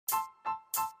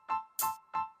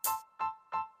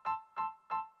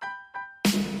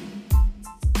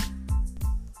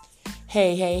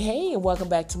Hey, and welcome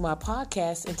back to my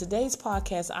podcast. In today's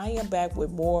podcast, I am back with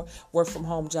more work from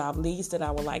home job leads that I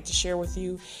would like to share with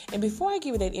you. And before I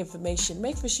give you that information,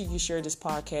 make sure you share this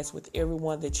podcast with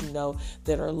everyone that you know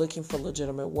that are looking for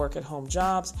legitimate work at home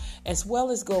jobs, as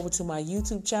well as go over to my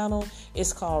YouTube channel.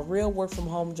 It's called Real Work from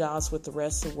Home Jobs with the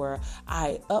Rest, where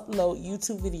I upload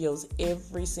YouTube videos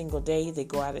every single day. They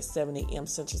go out at 7 a.m.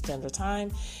 Central Standard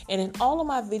Time. And in all of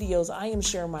my videos, I am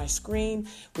sharing my screen.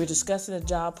 We're discussing a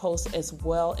job post as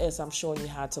well as I'm showing you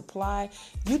how to apply.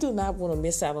 You do not want to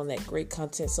miss out on that great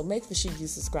content, so make sure you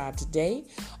subscribe today.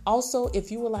 Also, if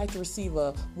you would like to receive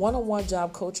a one-on-one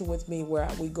job coaching with me where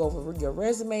we go over your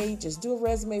resume, just do a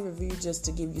resume review just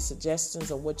to give you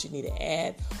suggestions on what you need to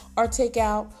add or take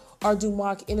out, or do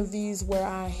mock interviews where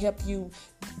I help you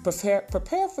prepare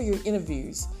for your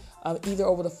interviews, either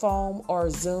over the phone or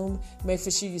Zoom. Make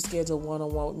sure you schedule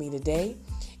one-on-one with me today.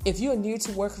 If you are new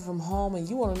to working from home and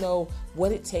you want to know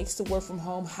what it takes to work from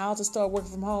home, how to start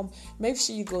working from home, make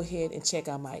sure you go ahead and check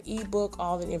out my ebook.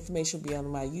 All that information will be on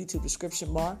my YouTube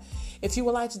description bar. If you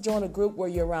would like to join a group where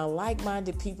you're around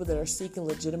like-minded people that are seeking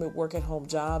legitimate work at home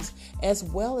jobs, as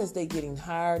well as they getting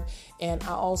hired, and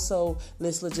I also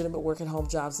list legitimate work at home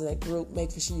jobs in that group,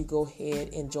 make sure you go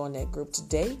ahead and join that group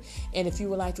today. And if you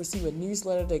would like to receive a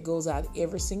newsletter that goes out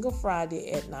every single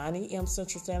Friday at 9 a.m.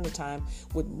 Central Standard Time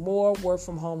with more work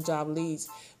from home job leads,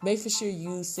 make sure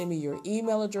you send me your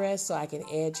email address so I can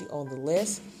add you on the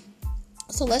list.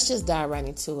 So let's just dive right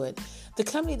into it. The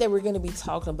company that we're going to be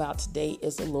talking about today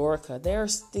is Alorica. They're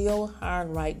still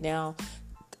hiring right now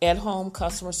at home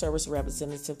customer service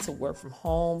representative to work from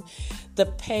home. The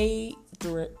pay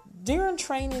during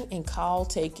training and call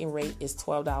taking rate is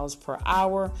 $12 per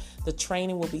hour. The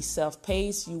training will be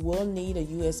self-paced. You will need a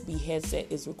USB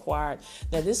headset is required.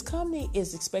 Now, this company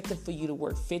is expecting for you to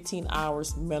work 15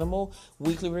 hours minimal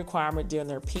weekly requirement during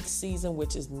their peak season,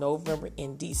 which is November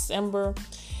and December.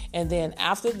 And then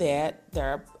after that,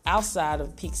 they're outside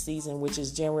of peak season, which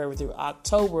is January through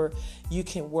October, you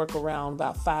can work around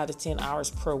about 5 to 10 hours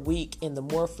per week, and the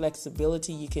more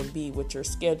flexibility you can be with your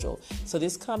schedule. So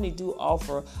this company do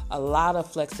offer a lot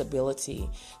of flexibility.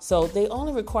 So they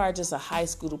only require just a high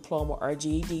school diploma or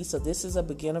GED. So this is a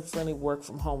beginner-friendly work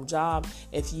from home job.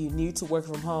 If you're new to work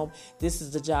from home, this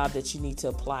is the job that you need to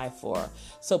apply for.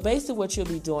 So basically what you'll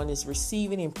be doing is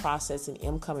receiving and processing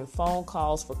incoming phone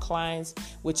calls for clients,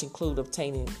 which include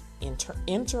obtaining,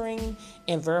 entering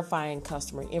and verifying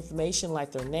customer information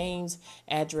like their names,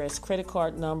 address, credit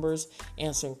card numbers,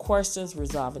 answering questions,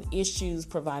 resolving issues,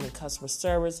 providing customer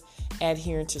service,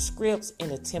 adhering to scripts,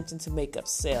 and attempting to make up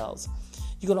sales.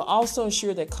 You're going to also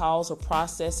ensure that calls are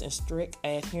processed in strict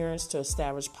adherence to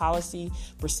established policy,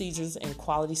 procedures, and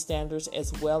quality standards,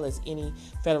 as well as any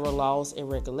federal laws and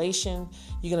regulation.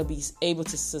 You're going to be able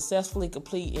to successfully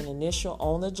complete an initial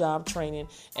on-the-job training,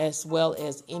 as well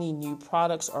as any new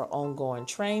products or ongoing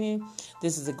training.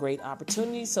 This is a great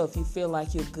opportunity, so if you feel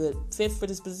like you're a good fit for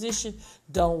this position,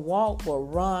 don't walk but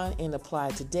run and apply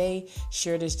today.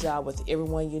 Share this job with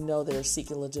everyone you know that are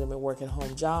seeking legitimate work at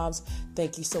home jobs.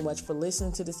 Thank you so much for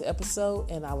listening to this episode,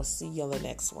 and I will see you on the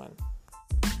next one.